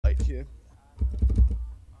you.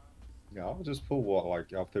 Yeah, I'll just pull what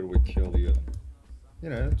like after we kill you. You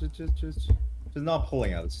know, just not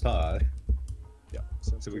pulling at the start, Yeah,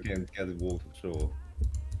 sounds so we good. can get the wolf for sure.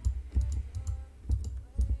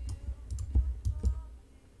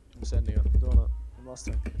 I'm sending it. I'm doing it. I'm last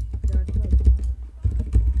time.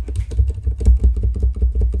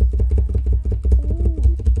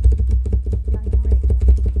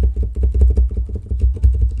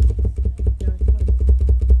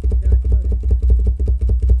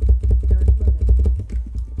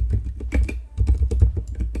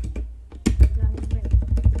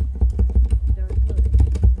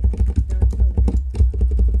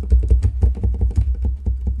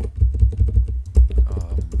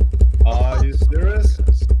 Are you serious?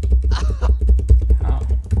 How?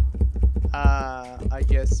 I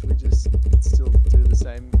guess we just still do the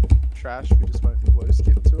same trash. We just won't woe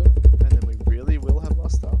skip to it, and then we really will have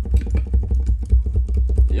lost up.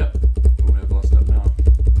 Yep. We have lost up now.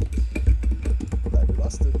 Glad we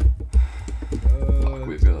lusted. Fuck,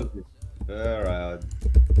 we've got it. Alright.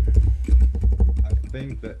 I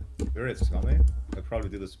think that spirit's coming. I'll probably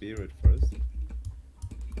do the spirit first.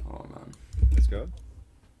 Oh man. Let's go.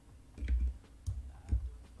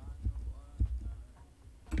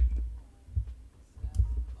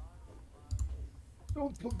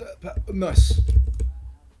 Don't put that back. Nice.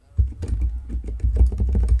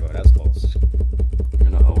 Oh, that's close.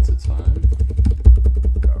 I'm gonna ult its time.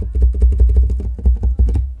 Go.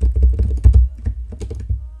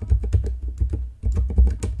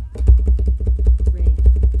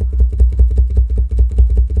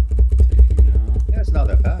 Taking now. Yeah, it's not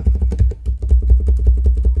that bad.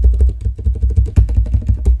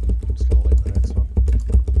 I'm just gonna leave the next one.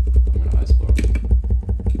 I'm gonna ice blow.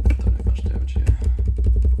 Don't have much damage here.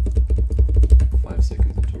 5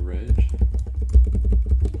 seconds until rage.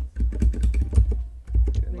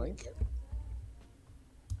 Get in link.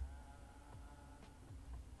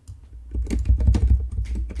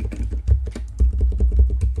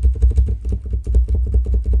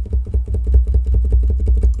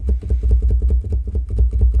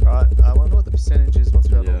 Right, I wonder what the percentage is once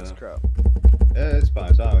we're on all this Yeah. crap. Yeah, it's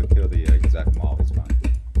fine. So I'm gonna kill the exact mob. It's fine.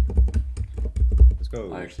 Let's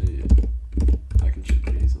go. I can shoot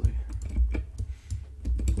pretty easily.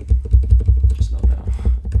 Just not now.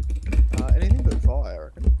 Anything but Vi, I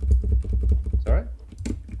reckon. Sorry?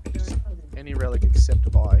 Any relic except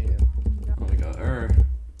Vi here. Oh my god.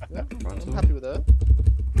 Yeah, Run to I'm him. happy with her.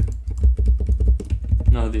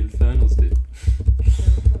 No, the Infernals did.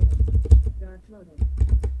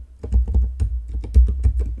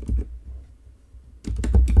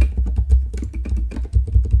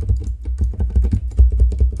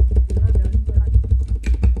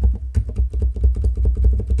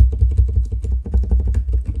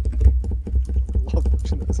 Love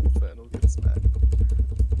watching those Infernal get smacked.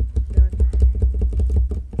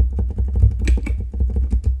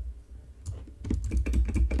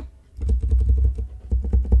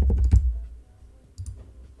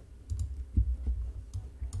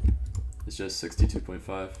 It's just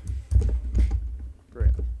 62.5.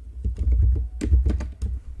 Brilliant.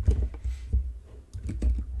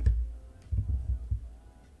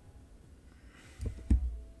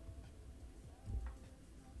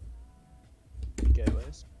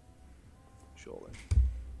 Gateways. Surely.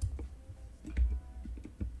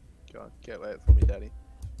 Go on, gateway it for me, daddy.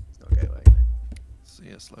 It's not gateway me. See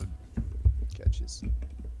ya, slug. Catches.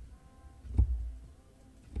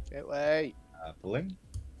 Gateway! Pulling?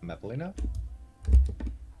 Am I pulling now?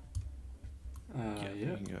 Yeah. you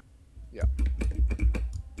can go. Yeah.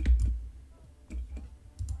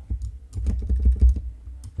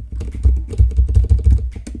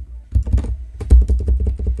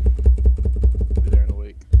 Be there in a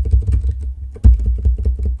week.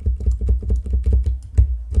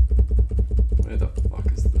 Where the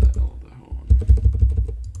fuck is the Elder Horn?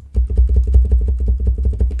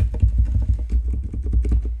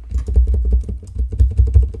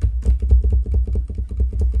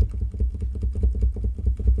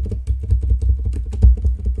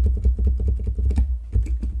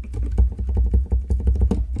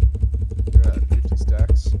 You're at 50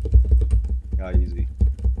 stacks. Ah, easy.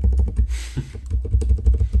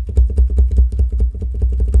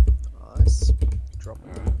 Nice. Drop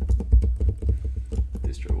it. Alright.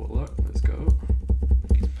 Distro Warlock, let's go.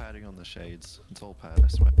 He's padding on the shades. It's all pad, I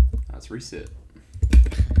swear. That's reset.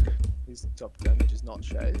 His top damage is not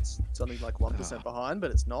shades. It's only like 1% behind,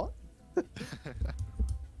 but it's not. Oh,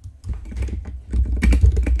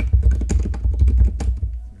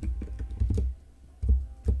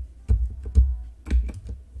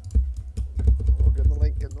 get in the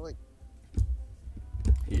link, get in the link.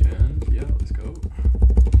 He earned.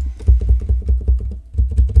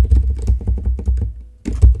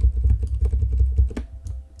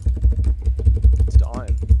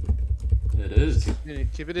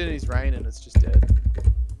 Keep it in his rain and it's just dead.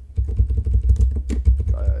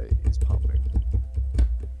 Guy is pumping.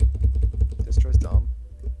 Destroy's dumb.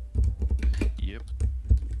 Yep.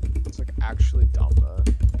 It's like actually dumb though.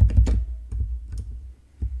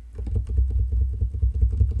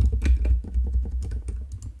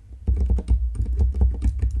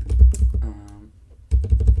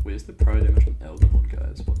 Where's the pro damage from Elderhorn,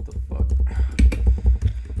 guys? What the fuck?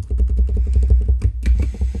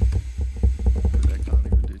 That can't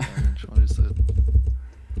even do damage. What is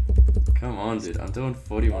it? Come on, dude. I'm doing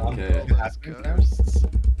 41k. Those ghosts.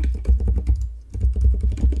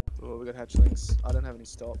 Oh, we got hatchlings. I don't have any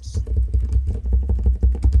stops.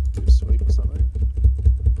 Do a sweep or something.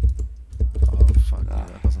 Oh fuck, Nah.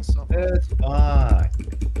 that doesn't stop. It's fine.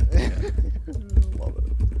 Love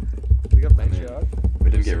it. We got matriarch. We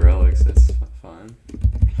didn't get relics. It's fine.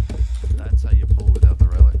 That's how you pull without the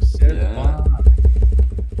relics. It's Yeah. fine.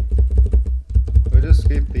 We just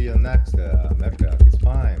skip the next matriarch. It's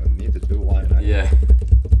fine. We need to do one. Right? Yeah.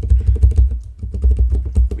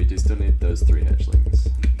 We do still need those 3 hatchlings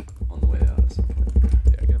on the way out at some point.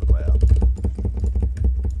 Yeah, get him way out.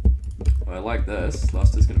 Well, I like this.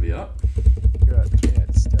 Luster's gonna be up. You're at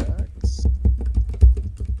 28 stacks.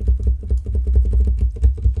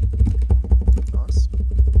 Nice.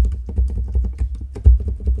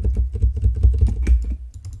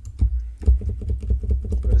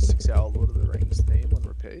 We've got a 6-hour Lord of the Rings theme on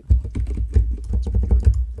repeat. That's pretty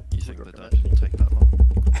good. You think the dungeon will take that long?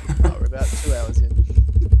 Oh, we're about 2 hours in.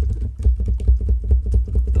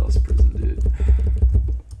 That was prison, dude.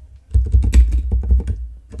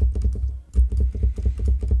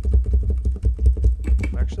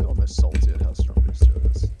 I'm actually almost salty at how strong this duo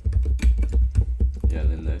is. Yeah,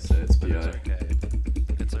 and then they say it's But it's PI. okay.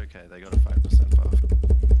 It's okay, they got a 5%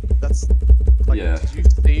 buff. That's like, Yeah. did you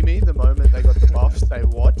see me the moment they got the buff? Say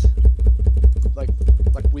what? Like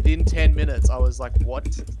within 10 minutes, I was like, what?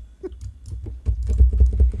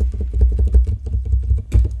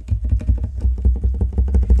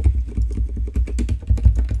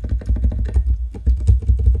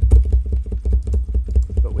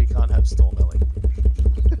 But we can't have storm elling.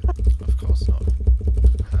 Of course not.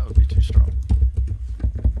 That would be too strong.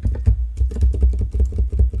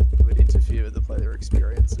 It would interfere with the player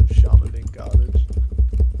experience of Shaman being garbage.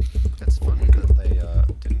 It's funny that they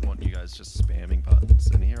didn't want you guys just spamming buttons,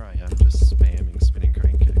 and here I am just spamming spinning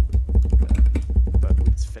crane kick. But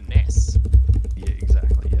it's finesse. Yeah,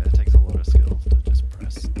 exactly. Yeah, it takes a lot of skill to just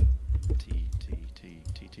press T, T, T,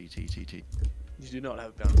 T, T, T, T, T. You do not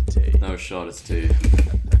have bounty T. No shot, it's 2.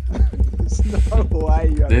 There's no way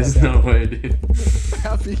you have There's that no way, dude.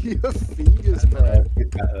 How big are your fingers, And bro? then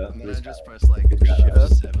And And then I just press like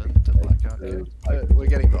shift 7 to blackout kick. We're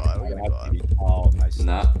getting by, we're getting by. Oh, nice.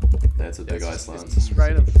 Nah, that's a big It's ice just- lance. It's just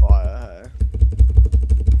rain and fire,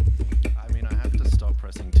 I mean, I have to stop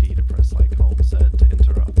pressing T to press like Alt Z to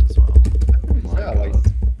interrupt as well. My Yeah, like,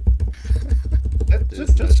 God.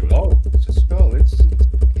 just go. Just go. It's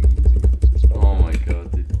fucking easy. Just go. Oh my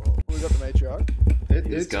God, dude. hey. We got the matriarch.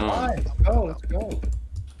 He's It's gone. fine. Let's go. Let's go.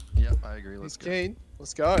 Yep, I agree. He's Let's go. keen.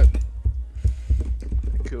 Let's go.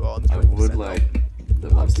 Cool on I would like the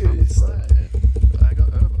Fuck monster you, beast. bro. I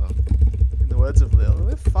got over. In the words of Lil,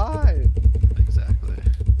 we're fine. Exactly.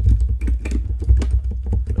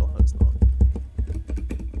 Lil knows not.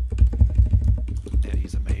 Yeah,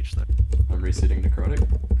 he's a mage though. I'm resetting necrotic.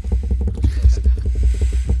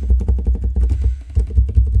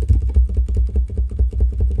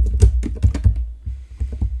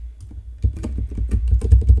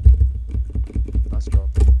 Nice drop.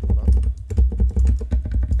 Well done.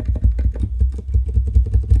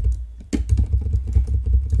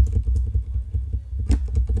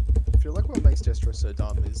 I feel like what makes Destro so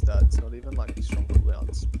dumb is that it's not even like strong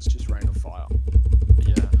cooldowns, it's just rain of fire.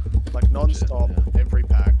 Yeah. Like non-stop, yeah. every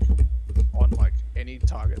pack, on like any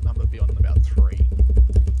target number beyond about 3.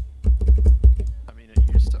 I mean,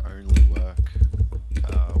 it used to only work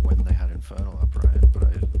when they had Infernal up, right? But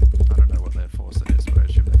I don't know what their force is, but I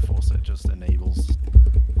assume their force just enables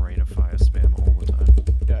Rain of Fire spam all the time.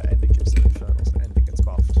 Yeah, and it gives them infernals, and it gets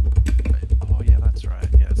buffed. Oh yeah, that's right.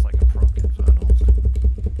 Yeah, it's like a proc Infernal.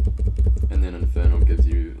 And then Infernal gives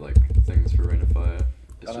you like things for Rain of Fire.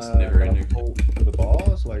 It's just never ending. Pull to the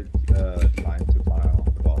boss, like trying to file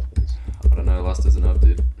the boss, please. I don't know, Luster's an up,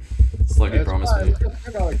 dude. It's like you It's promised fine. me. It's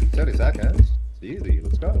got like 30 seconds. It's easy.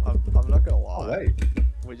 Let's go. I'm not gonna Oh, lie, wait.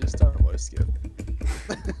 we just don't low skip.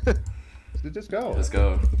 Just go. Let's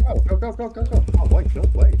go. Go. Oh, wait.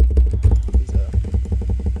 Don't wait.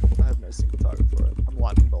 I have no single target for it. I'm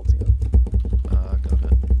lightning bolting it. Got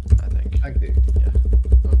it. I think. Thank you. Yeah.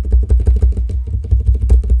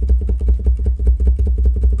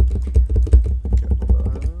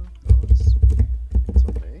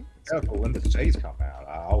 careful when the Jays come out.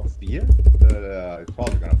 I'll fear, but it's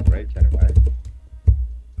probably gonna break anyway.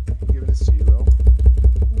 I'm giving this to you, Will.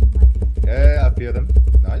 Yeah, I fear them.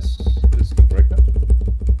 Nice. This can break them.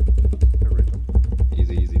 I read them.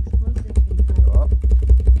 Easy, easy. Go up.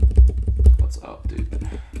 What's up, dude?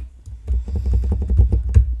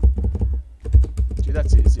 Dude,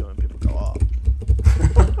 that's easy when people go up.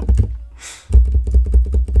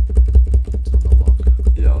 It's on the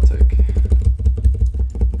lock. Yeah, I'll take.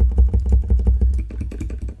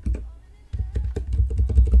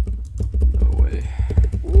 No way.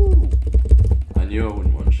 Ooh. I knew I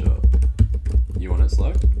wouldn't one shot. You want it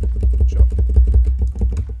slow? Sure.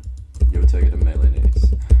 You'll take it to melee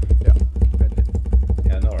knees. Yeah. Red hit.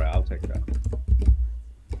 Yeah, no, alright, I'll take that.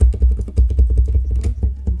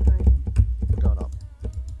 Going up.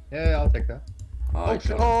 Yeah, I'll take that. I shit.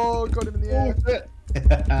 got it. Oh, got him in the air. shit!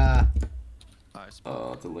 Nice.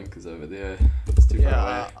 Oh, the link is over there. It's too far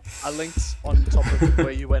Yeah, away. I linked on top of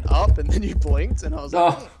where you went up, and then you blinked, and I was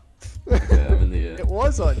like, Oh! Okay, I'm in the air. it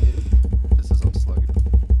was on you. This is on slug.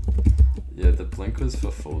 Yeah, the blink was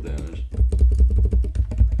for full damage.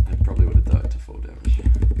 I probably would have died to full damage.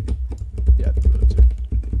 Yeah, I think you would have too.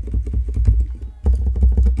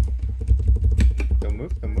 Don't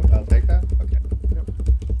move, don't move. I'll take that. Okay.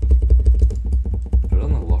 Put it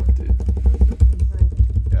on the lock, dude.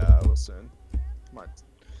 Yeah, I will soon. Might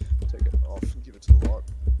take it off and give it to the lock.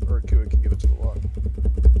 Or a Kua can give it to the lock.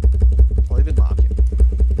 I'll even mark him.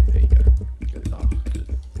 There you go. Get it up.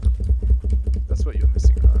 That's what you're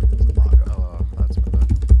missing, right? Is a marker. Oh, that's my bad.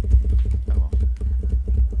 Oh well.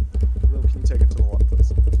 Will, can you take it to the lock,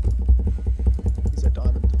 please? He's at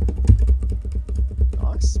diamond.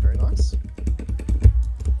 Nice, very nice.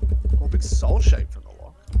 Oh, big soul shape from the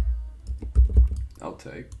lock. I'll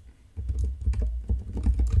take.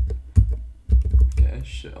 Okay,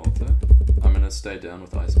 shit altar. I'm gonna stay down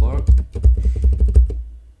with ice block.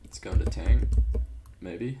 It's going to Tang.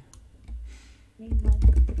 Maybe.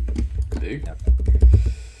 Big. Yeah.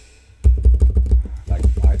 Like,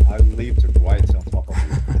 I leave the right on top of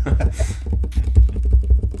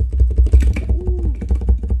Ooh.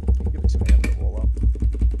 Give it to me, I'm gonna wall up.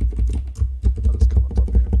 I'll just come on top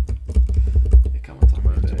here. Yeah, come on top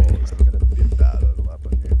of me, baby. It's gonna be a bad overlap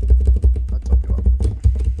on you. I'll top you up.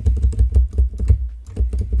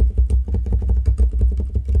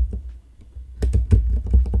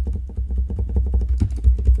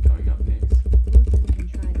 Going up next.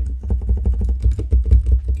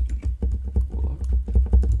 Warlock.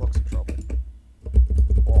 Locks are trouble.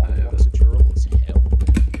 Oh, yeah, locks are durable as hell.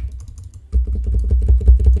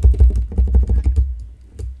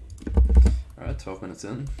 Alright, 12 minutes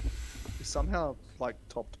in. We somehow, like,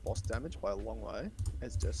 topped boss damage by a long way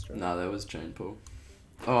as Destro. Nah, that was chain pull.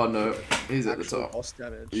 Oh no, he's at the Actual top. boss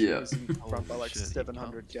damage. Yeah. He's in front by Holy like shit, he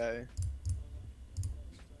 700k.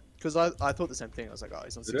 Because I thought the same thing. I was like, oh,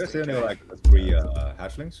 he's on Do they see 16k. any like 3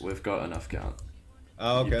 hatchlings? We've got enough count.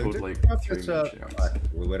 Oh, You okay. pulled, Just- like, just, 3 alright,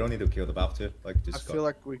 matriarchs. we don't need to kill the buff too. Like, I just feel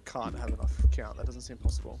like we can't have enough count. That doesn't seem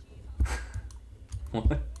possible.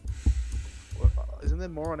 What? Isn't there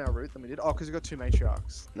more on our route than we did? Oh, because we got 2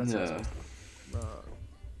 matriarchs. That's Yeah. Well,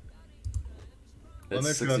 It's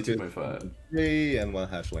matriarch is 62.5. 3 and 1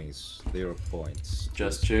 hatchlings, 0 points.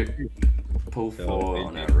 Just check. Pull So 4 we-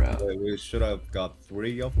 on our route. We should have got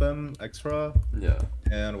 3 of them extra, Yeah.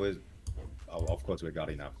 and of course we got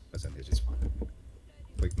enough percentages.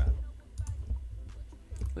 Quick math.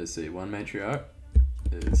 Let's see. 1 matriarch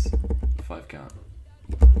is 5 count.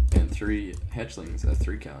 And 3 hatchlings are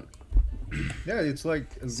 3 count. Yeah, it's like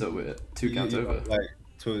So we're 2 counts you know, over. like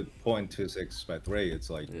 2.26 by 3. It's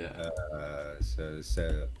like Yeah. so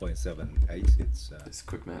 0.78. It's It's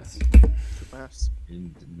quick maths. Good maths.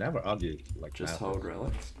 you never argue like Just math. hold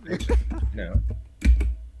relics. You know.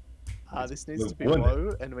 This needs We've to be won it.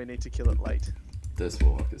 low, and we need to kill it late. This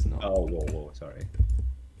warlock is not. Oh, whoa, sorry.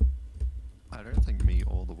 I don't think me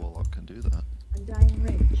or the warlock can do that. Undying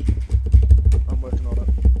Rage. I'm working on it.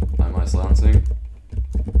 Am I silencing?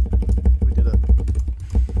 We did it.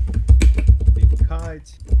 Need to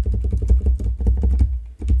kite.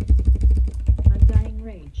 Undying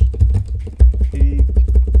Rage. Peek.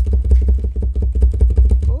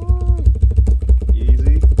 Oh,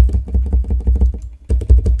 Easy.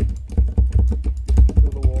 kill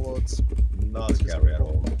the warlords. Not scary at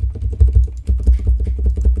all.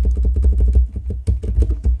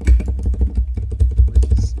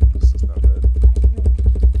 This is not good.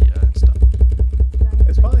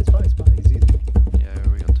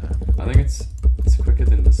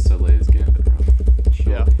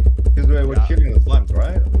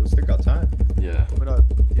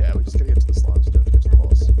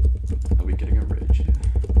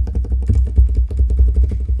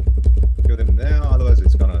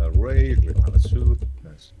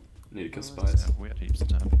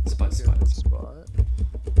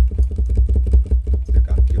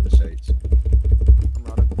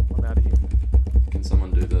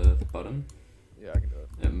 Yeah, I can do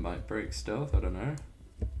it. It might break stealth, I don't know.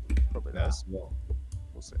 Probably Nah, does. well,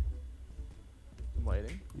 We'll see. I'm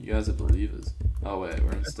waiting. You guys are believers. Oh wait,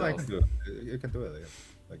 we're in that's why I can stealth. do it. You can do it. Yeah.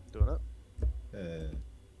 Like, Doing it.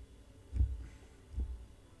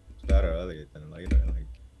 it's better earlier than later. Like,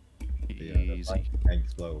 the Easy. fight can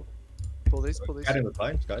slow. Pull these. Pull these. Get in the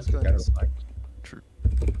flanks, guys. Go Get in the ahead. flanks. True.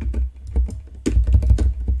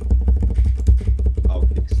 I'll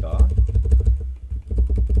kickstart.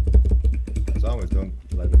 As long as don't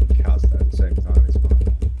let them cast at the same time, it's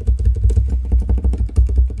fine.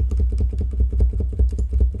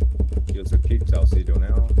 Use the kicks, I'll see you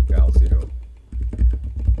now. Yeah, I'll see you.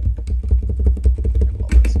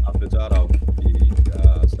 After that, I'll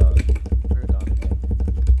be started. We're done.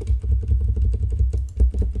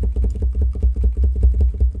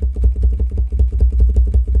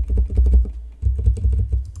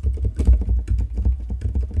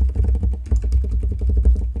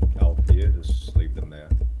 I'll here, just leave them there.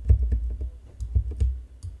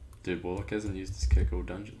 Dude, Warlock hasn't used his kick all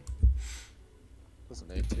dungeon. Doesn't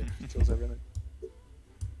need to. Kills everything.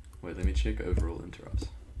 Wait, let me check overall interrupts.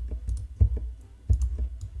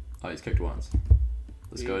 Oh, he's kicked once.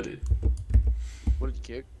 Let's go, Yeah. dude. What did you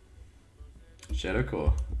kick?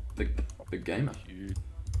 Shadowcore, big gamer. Huge.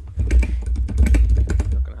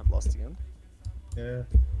 Not gonna have lost again. Yeah.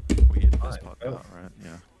 Weird Fine, this part go. out, right?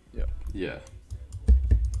 Yeah. Yeah.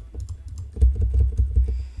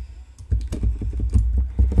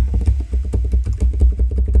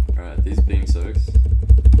 Alright, these beam soaks,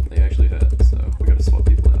 they actually hurt, so we gotta swap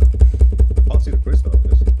people out. I can't see the crystal of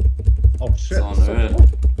this. Oh shit. It's on so Earth. cool.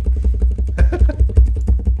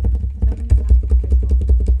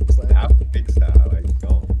 It's like, Have to fix that, like,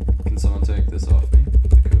 go. Can someone take this off me?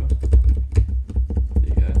 The Kua? There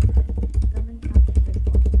you go. I'll move.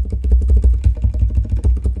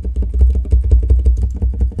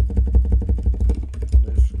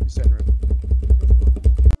 You stay in room.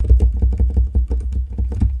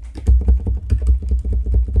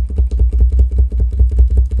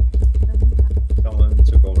 Someone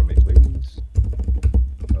took over me, please.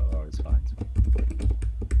 Oh, it's fine.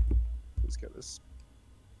 Let's get this.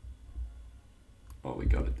 Oh, we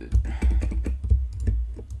got it, dude. I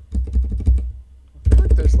feel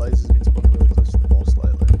like those lasers have been spawning really close to the boss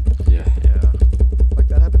lately. Yeah. Yeah. Like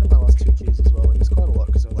that happened in my last 2 keys as well. We missed quite a lot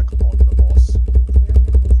because they're like on the boss.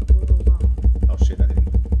 Oh shit, I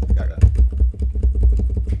didn't. Got that.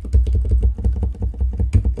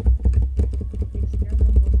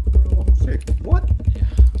 Sick. What? Yeah.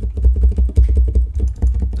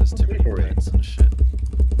 There's too many Great. vents and shit.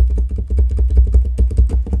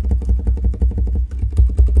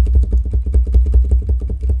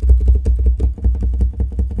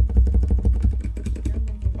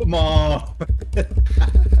 Come on!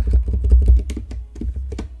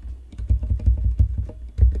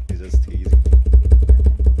 He's just teasing.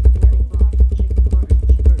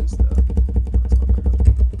 Where is that? That's not good.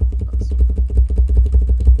 Nice.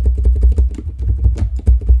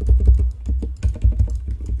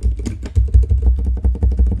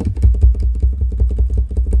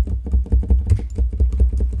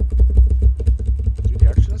 Dude, he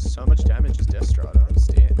actually does so much damage as Destro. I don't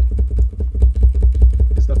understand.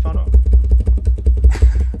 It's the funnel.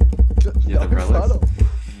 Yeah, the Double relics. funnel.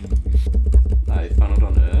 I funneled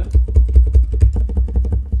on Earth.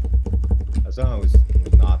 As long as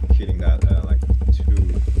we're not hitting that like too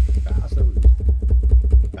fast,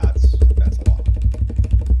 that's a lot.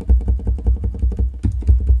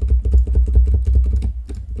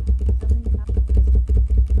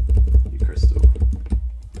 You crystal.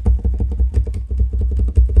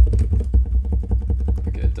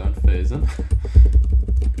 Okay, don't phase him.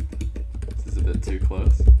 This is a bit too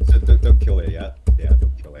close. So don't kill it yet. Yeah,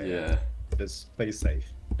 don't kill it. Yeah. Just play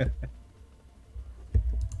safe.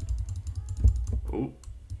 Oh,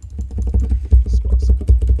 Spicy.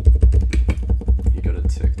 he got a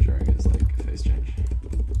tick during his like face change.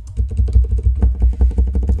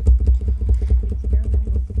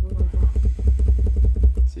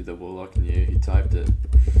 See the Warlock knew, he typed it.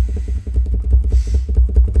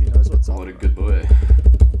 He knows what's up. What a bro. good boy.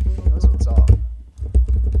 He knows what's up.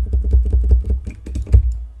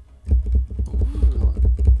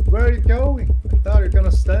 Where are you going? I thought you were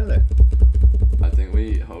gonna steal it. I think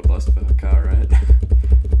we hold lust for her car, right?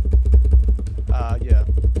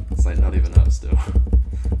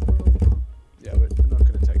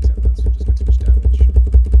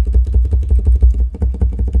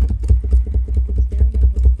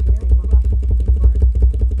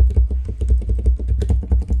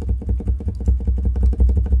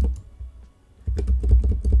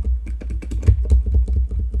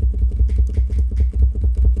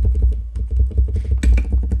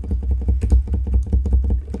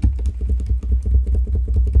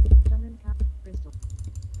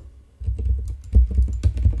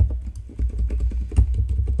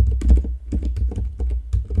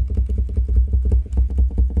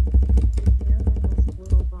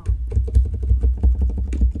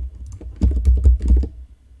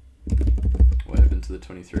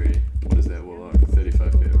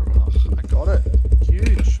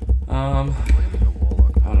 I'm blaming the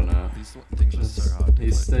Warlock. I don't know. These things are so hard to He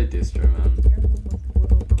play. stayed distro,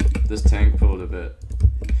 man. This tank pulled a bit.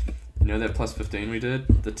 You know that plus 15 we did?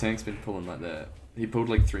 The tank's been pulling like that. He pulled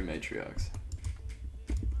like 3 matriarchs.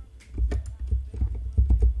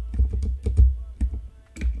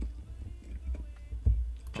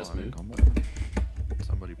 Just I'm in move. combat.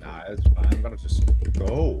 Somebody pull. Nah, it's fine. I'm gonna just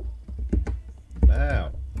go.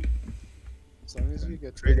 Now. As long as you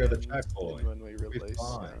get to Trigger the end checkpoint. when we release.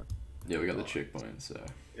 fine. Yeah, we got the checkpoint, so.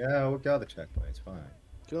 Yeah, we got the checkpoint. It's fine.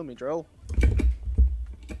 Kill me, drill.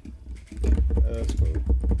 That's cool.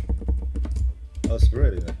 I was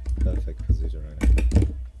really in a perfect position right now.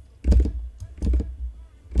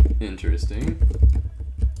 Interesting.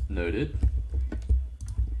 Noted.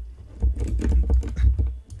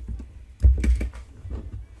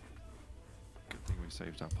 Good thing we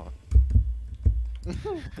saved our pot.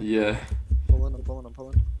 Yeah. Pulling, I'm pulling, I'm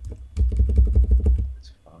pulling.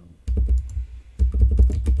 It's fine.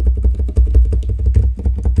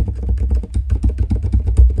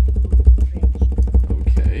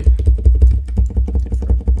 Okay.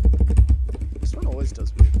 Different. This one always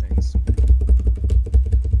does weird things.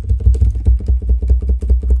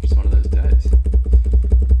 Just one of those days.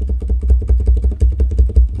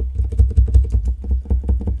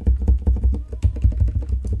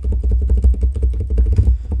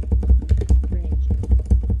 Rage.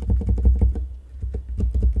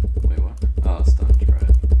 Wait, what? Oh, stunned,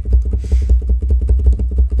 right.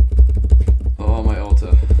 Oh, my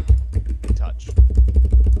altar. Touch.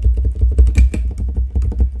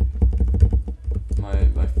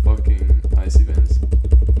 My fucking icy veins.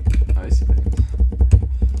 Icy veins.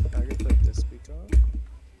 I get the this speaker.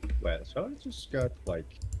 Well, shall I just get like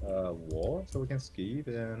war so we can skip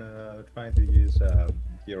and trying to use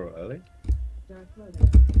hero early? Dark Loader.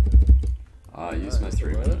 I used my Nice,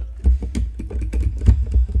 3 alright. minute.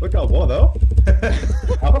 Look at war though.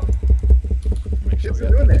 Oh, Make sure yes, we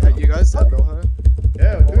we're doing it. Hey, you guys have it all, huh?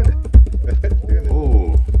 Yeah, we're doing it. We're doing it.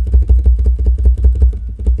 Oh.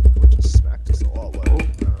 We just smacked us a lot. Wow. Oh.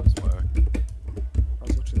 Nice work. I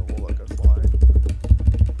was watching the Warlock go flying.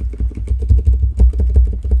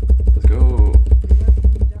 Let's go.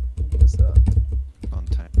 What is that? On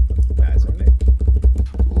tank. Nice, okay.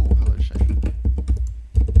 Oh, hello Shane.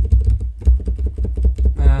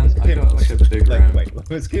 Man, I got like a big Like, ramp. wait,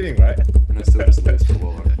 we're skipping, right? And I still just lose to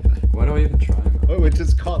Warlock. Why do I even try, man? Oh, we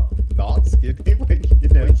just can't not skipping. Like, you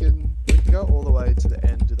know. We can go all the way to the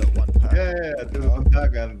end of that one pack. Yeah, do the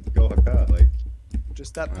tag and go Haka. Like,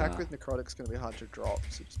 Just that pack Ah. with necrotic's gonna be hard to drop,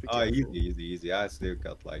 so just be oh, careful. easy. I still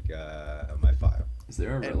got like my file. Is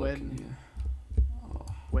there a And relic in when- here? Oh,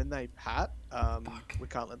 When they pat, Fuck. we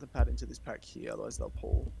can't let them pat into this pack here, otherwise they'll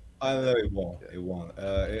pull. Oh no, it won't. Yeah. It won't.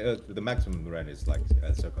 The maximum range is like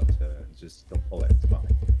circle turn. Just don't pull it. It's fine.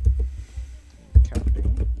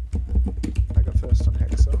 Capping. I got first on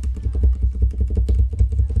Hexa.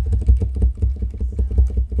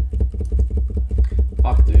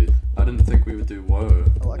 fuck, dude. I didn't think we would do woe.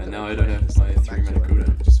 I like And that now we're I don't playing have this my like 3 minute immaculate,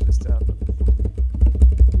 cooldown. just for this to happen.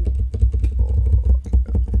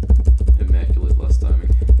 Immaculate last timing.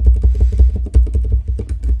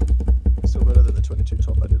 Still better than the 22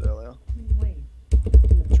 top I did earlier. Wave.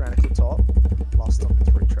 Tyrannical top, lost on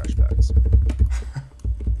 3 trash packs.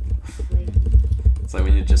 Blade. It's like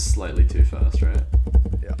when you're just slightly too fast, right?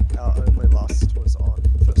 Yeah, our only lost was on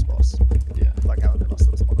the first boss. Yeah. Like our only lost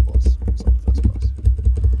that was on the boss. It was on the first boss.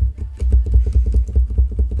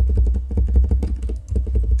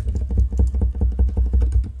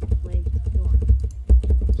 Blade. Storm.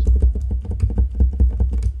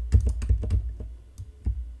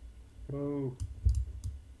 Oh.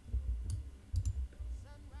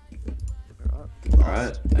 Alright.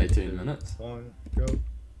 Alright, 18 minutes. One, go.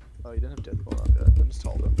 Oh, you didn't have Deathball up yet. I just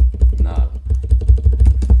told him. Nah.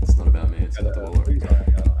 It's not about me, it's about the Warlock. Please, I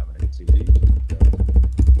don't have any CD.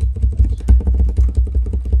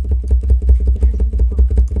 Piercing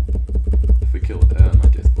Pump. If we kill her, my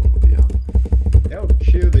death ball will be out. Yeah, we'll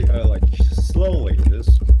kill the like slowly.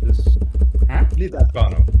 Just Huh? leave that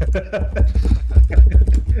funnel.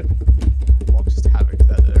 Block just havoc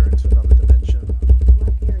that air into another dimension.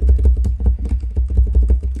 Black area.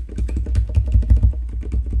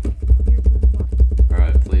 Piercing Pump.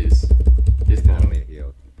 Alright, please. Death ball. Only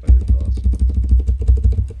heal when it's lost.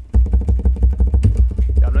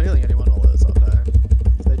 Yeah, I'm not healing anyone while it's up there.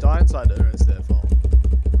 If they die inside her, it's their fault.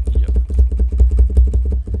 Yep.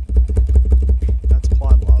 That's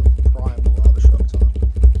prime lava shock time.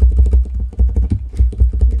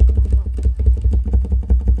 Piercing Pump.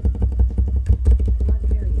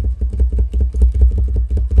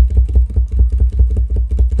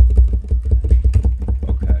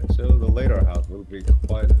 be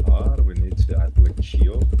quite hard. We need to actually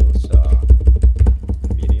shield those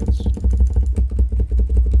minions.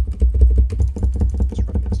 Just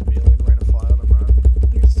running into melee and rain of fire them,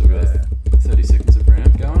 right? Still got Yeah. 30 seconds of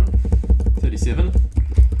ramp going. 37.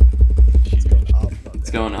 It's going up, not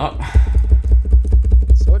It's down. going up.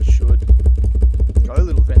 So it should. Go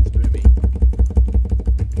little vent boomy.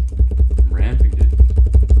 I'm ramping, dude.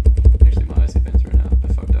 Actually, my icy fence ran out. I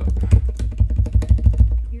fucked up.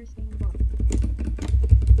 Piercing bolt.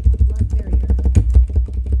 Blood barrier.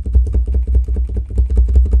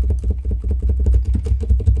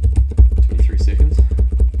 23 seconds.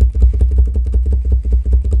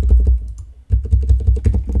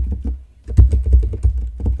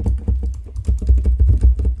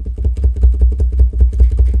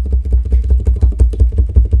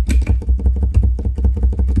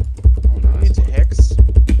 Oh, nice. Into hex.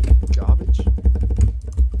 Garbage.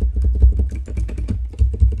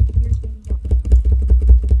 Piercing bolt.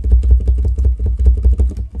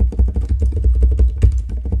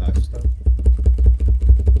 Nice stuff.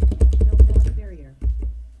 Blood barrier.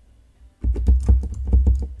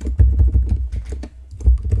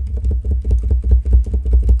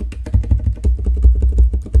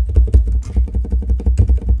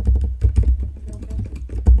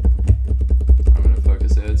 I'm gonna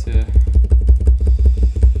focus ads here.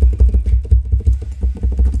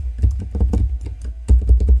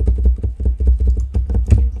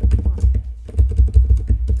 Piercing bolt.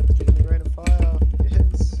 Get in the rain of fire.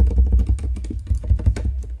 Yes.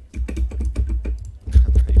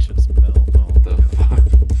 They just melt. Oh, The fuck?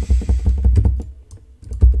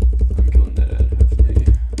 I'm killing that ad, hopefully.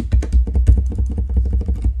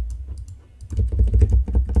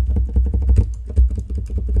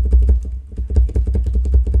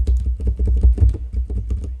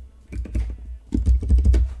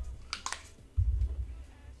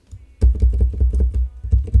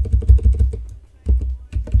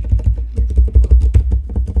 Piercing bolt.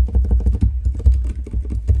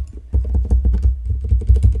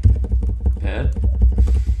 Ad?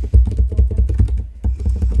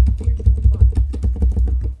 Piercing bolt.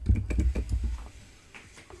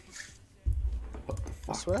 What the I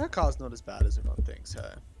fuck? swear her car's not as bad as everyone thinks, hey.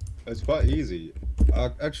 It's quite easy.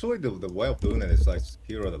 Actually, the way of doing it is like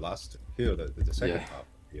here the second Yeah. half.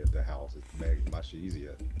 Here the house is made much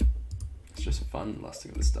easier. It's just fun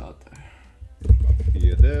lasting at the start though.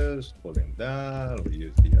 Here this, pulling down, we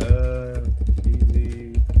use the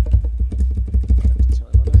easy. I have to tell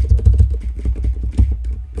him what I done.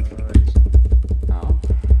 Nice. Oh.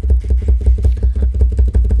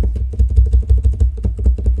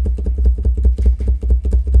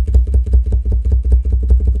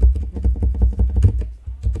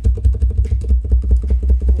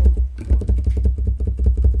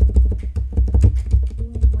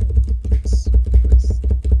 It's nice.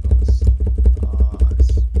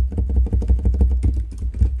 Nice.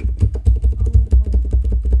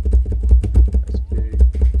 Nice kick.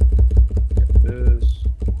 Get this.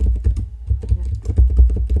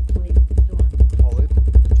 Hold it.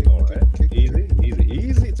 Kick, Alright. kick, kick, Easy, easy,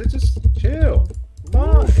 easy. Just chill. Come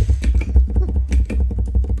on.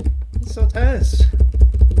 It's so tense.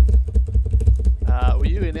 Were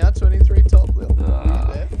you in our 23 top, Lil? Were Ah.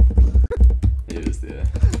 you there? He was there.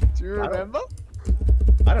 Do you I don't- remember?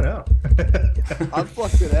 I don't know. I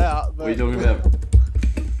blocked it out, but... What are you talking about?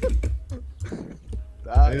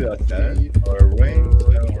 That Maybe that's that. be Or rain,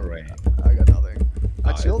 freaking- or rain. I got nothing.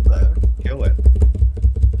 I Nice. chilled though. Kill it.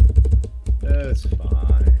 It's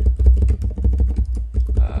fine.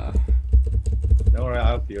 Don't worry,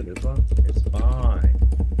 I'll clear this one. It's fine.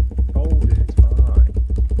 Hold it, it's fine.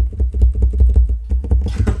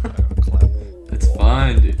 clap. It's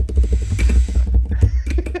fine, dude.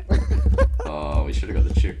 Oh, we should have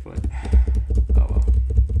got the checkpoint. Oh well.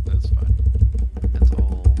 That's fine. It's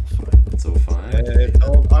all fine. It's all fine. It's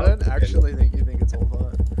all I don't fine. actually think you think it's all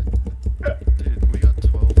fine. Dude, we got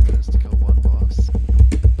 12 minutes to kill one boss.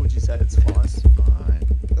 Would you say it's fine? It's fine.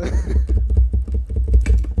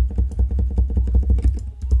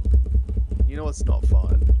 You know what's not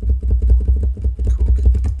fine? Cook.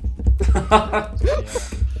 Yeah,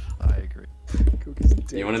 I agree. Cook is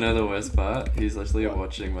dead. You want to know the worst part? He's literally What?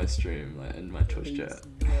 watching my stream, like in my Twitch He's chat.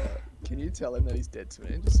 not. Can you tell him that he's dead to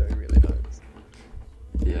me, just so he really knows?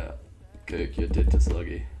 Yeah. Cook, you're dead to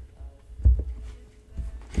Sluggy.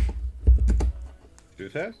 Too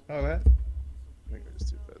fast? Okay. I think we're just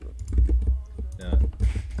too further. Yeah.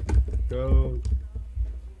 Go.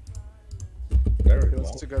 Very He well.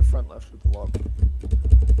 wants to go front left with the lock.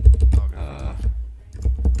 I'll go Uh,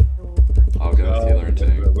 for I'll go with healer and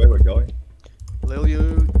tank. Where we're going? Lil, you,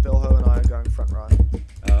 Belho, and I are going front right.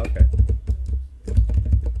 Oh, okay.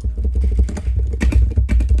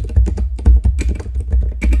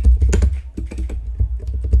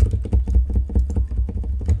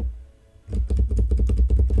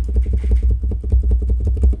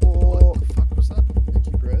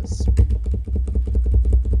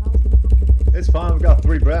 farm got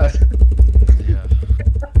 3 bread. Yeah.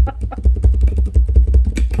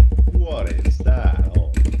 What is that?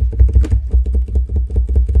 Oh,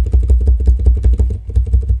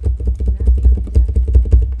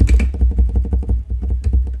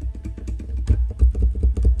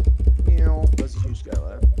 Meow. There's a huge guy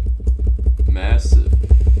there. Massive.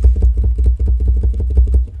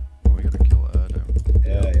 Oh, we gotta kill Erdem.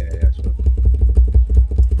 yeah, sure.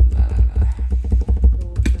 Nah.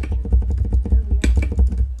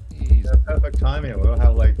 Easy. Yeah, perfect timing. We'll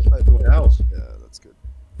have like 2 house. Yeah, that's good.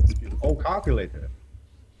 That's beautiful. Oh, calculator.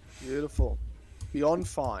 Beautiful. Beyond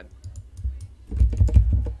fine.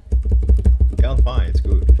 Yeah, I'm fine. It's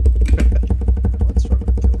good. Let's try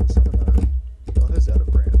to kill this. I don't know. Oh, who's out of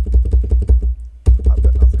brand? I've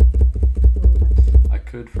got nothing. I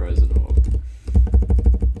could frozen orb.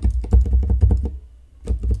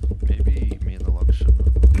 Maybe me and the log shouldn't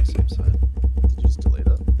have gone on the same side. Did you just delete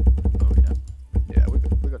it? Oh yeah. Yeah,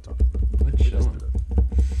 we got time. We're We just chilling. did it.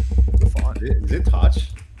 We're fine. Is it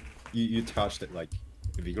touch? You touched it like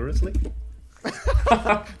vigorously?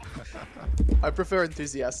 I prefer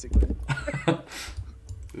enthusiastically.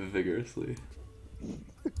 Vigorously.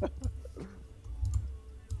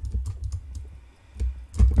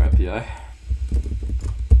 Right, PI.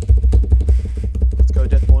 Let's go,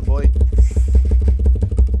 Deathborn boy.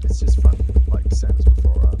 It's just fun, like same as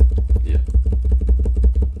before, right? Yeah.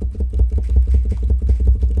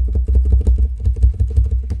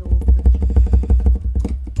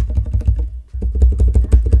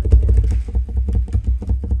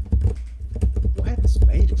 Why is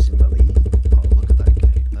Mage in melee? Oh, look at that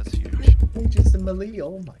gate. That's huge. Mage is in melee.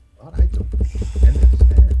 Oh my god, I don't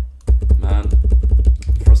understand. Man,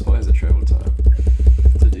 Frostbite has a travel time.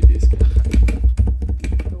 It's a DPS game.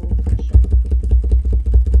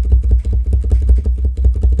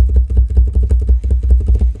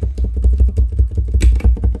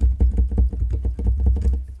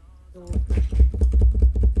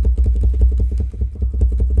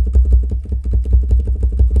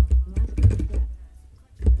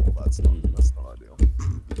 Well, that's not ideal.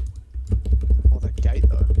 Oh, that gate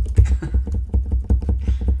though.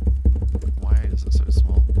 Why is it so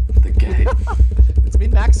small? The gate. It's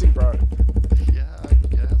been maxing, bro. Yeah, I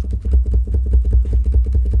guess.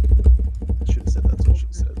 I should have said that's what I should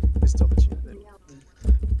have said. Missed opportunity.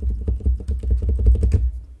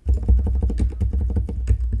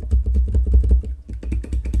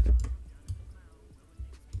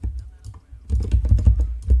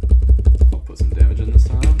 I'll put some damage in this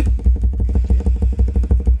time.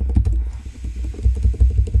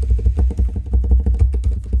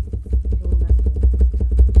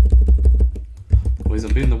 Please,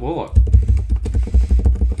 I'm beating the Warlock.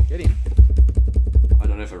 Get him. I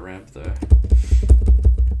don't have a ramp though.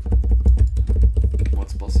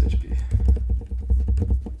 What's boss HP?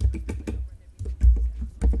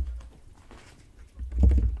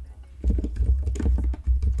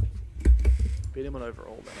 Beat him on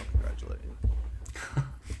overall, then I'll congratulate you.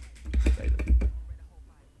 Beat him.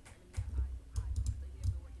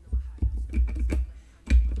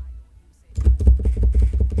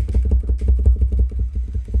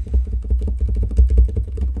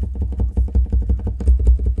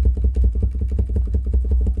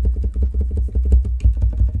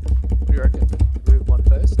 What do you reckon? Move one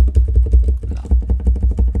first? No.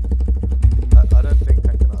 I don't think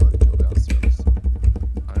Tank and I would have killed ours, to be honest.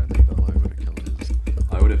 I don't think Velo would have killed his.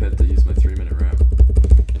 I would have had to use my 3-minute ramp.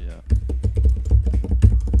 Yeah.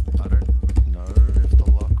 I don't know if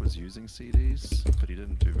the lock was using CDs, but he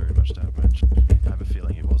didn't do very much damage. I have a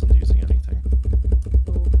feeling he wasn't using anything.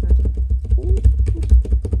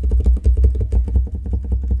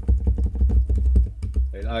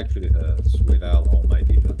 It actually hurts without all my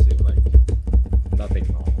defensive, like nothing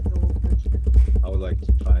wrong. I would like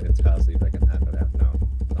to try to test if I can handle that. No,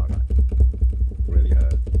 not right. Really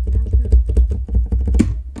hurt.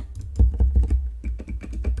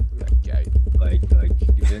 Look at that gate. Like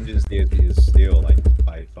Vengeance Deity is still like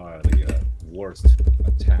by far the worst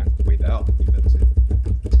attack without defensive.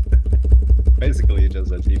 Basically,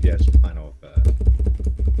 just a DPS kind of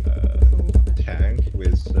tank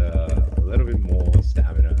with a little bit more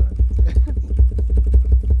stamina.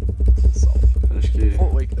 Solid. Finish Q.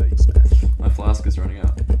 Fort week though, you smash. My flask is running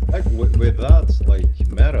out. Like with that like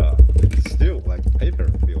meta, it's still like paper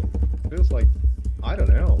feels like I don't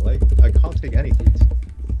know. Like I can't take any hits.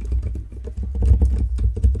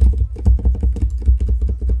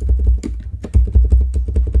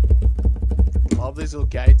 Love these little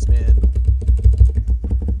gates, man.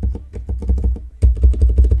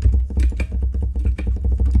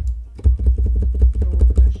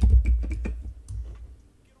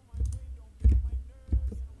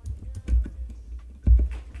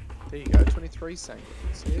 There you go, 23 sanguine.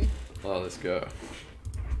 See? Oh, let's go.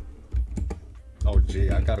 Oh gee,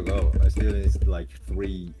 I gotta go. I still need like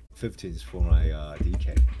 3 15s for my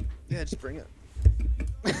DK. Yeah, just bring it.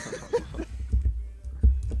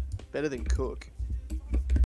 Better than cook.